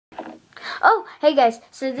Oh, hey guys,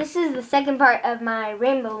 so this is the second part of my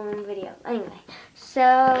rainbow loom video. Anyway,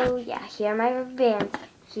 so yeah, here are my rubber bands.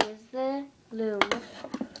 Here's the loom,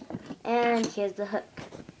 and here's the hook.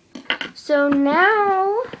 So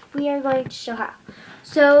now we are going to show how.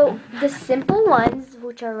 So the simple ones,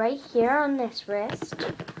 which are right here on this wrist,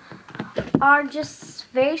 are just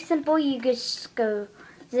very simple. You just go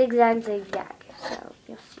zigzag, zigzag. So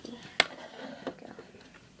you'll see. Go.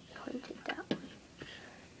 Point it that way.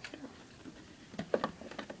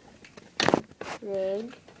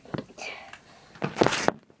 Zig.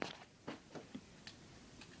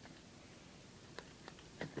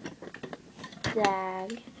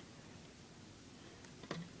 Zag.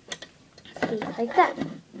 See, like that.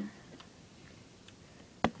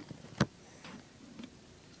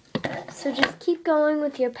 So just keep going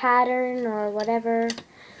with your pattern or whatever.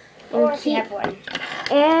 Or if you have one.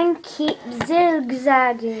 And keep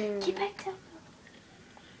zigzagging. Keep back down.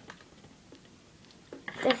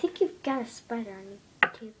 I think you've got a spider on you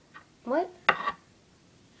too. What?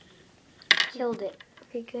 Killed it.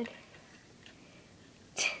 Okay, good.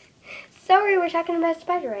 Sorry, we're talking about a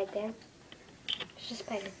spider right there. It's a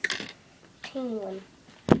spider. Teeny one.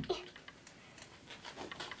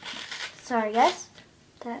 Sorry guys.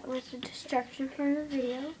 That was a distraction from the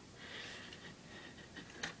video.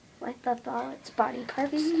 I thought all its body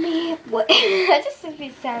parts. What? That just made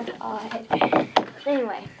me sound odd.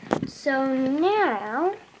 Anyway, so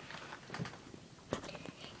now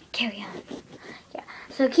Carry on. yeah.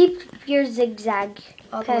 So keep your zigzag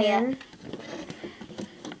All the way pattern.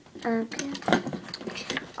 Okay.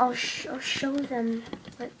 I'll show them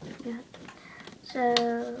what. Yeah. So.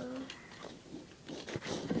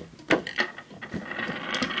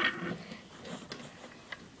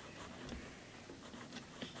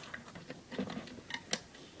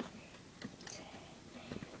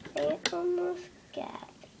 I almost got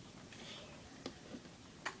it.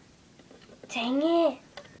 Dang it.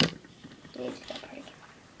 I need to do that part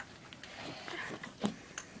again.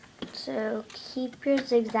 So keep your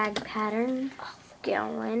zigzag pattern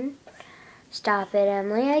going. Stop it,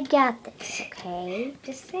 Emily. I got this, okay?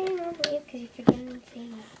 Just say it all the way because you're forgetting to say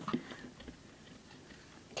it.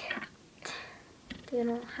 You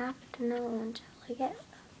don't have to know until I get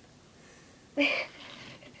it.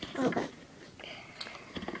 Okay.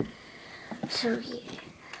 So yeah.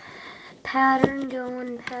 Pattern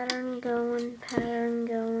going, pattern going, pattern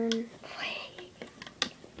going.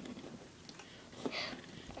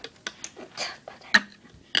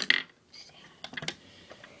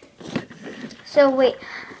 So wait,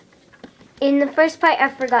 in the first part I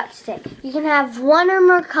forgot to say, you can have one or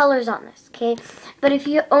more colors on this, okay? But if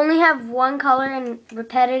you only have one color and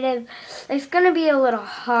repetitive, it's going to be a little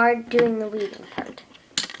hard doing the weaving part.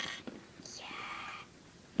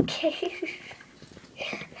 Yeah. Okay.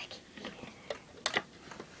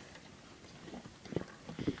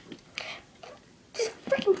 Just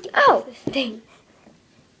freaking Oh. this thing.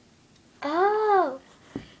 Oh.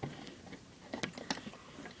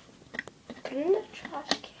 Put it in the trash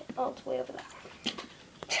can. Oh, it's way over there.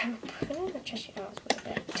 Put it in the trash can. Oh, it's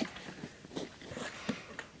way over there.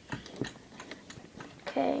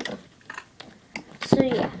 Okay. So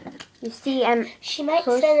yeah, you see She might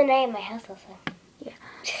close. spend the night in my house also. Yeah.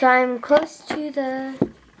 So I'm close to the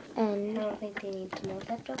I end. don't think they need to know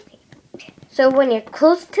that. Okay. So when you're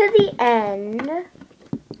close to the end,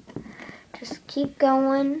 just keep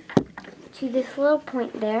going to this little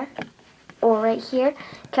point there, or right here,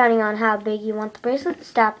 counting on how big you want the bracelet.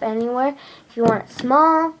 Stop anywhere. If you want it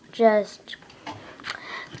small, just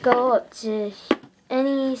go up to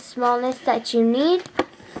any smallness that you need.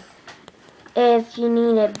 If you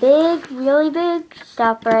need it big, really big,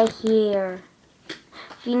 stop right here.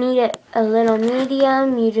 If you need it a little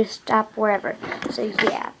medium, you just stop wherever. So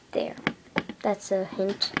yeah, there. That's a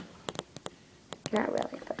hint. Not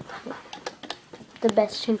really, but the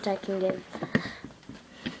best hint I can give.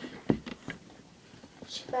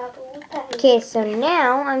 Okay, so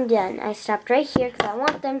now I'm done. I stopped right here because I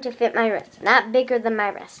want them to fit my wrist, not bigger than my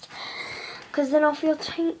wrist. Because then I'll feel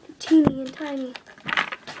teeny and tiny.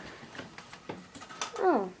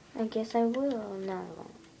 Oh, I guess I will now.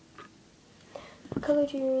 What color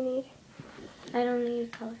do you need? I don't need a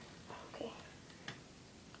color. Okay.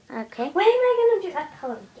 Okay. When am I going to do that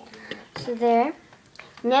color again? So there.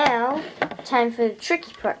 Now, time for the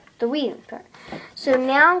tricky part, the weaving part. So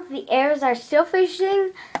now the arrows are still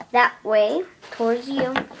facing that way, towards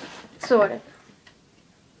you, sort of.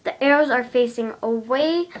 The arrows are facing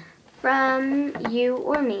away from you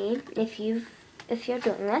or me, if you're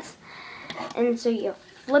doing this. And so you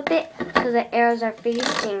flip it so the arrows are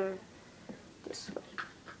facing this way.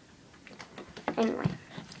 Anyway,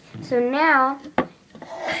 So now,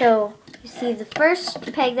 you see the first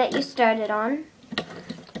peg that you started on,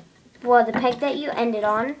 well, the peg that you ended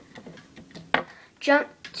on, jump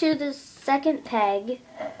to the second peg,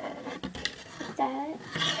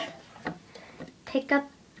 pick up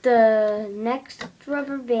the next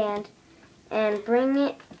rubber band, and bring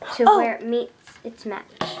it to where it meets its match.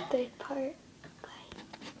 The part.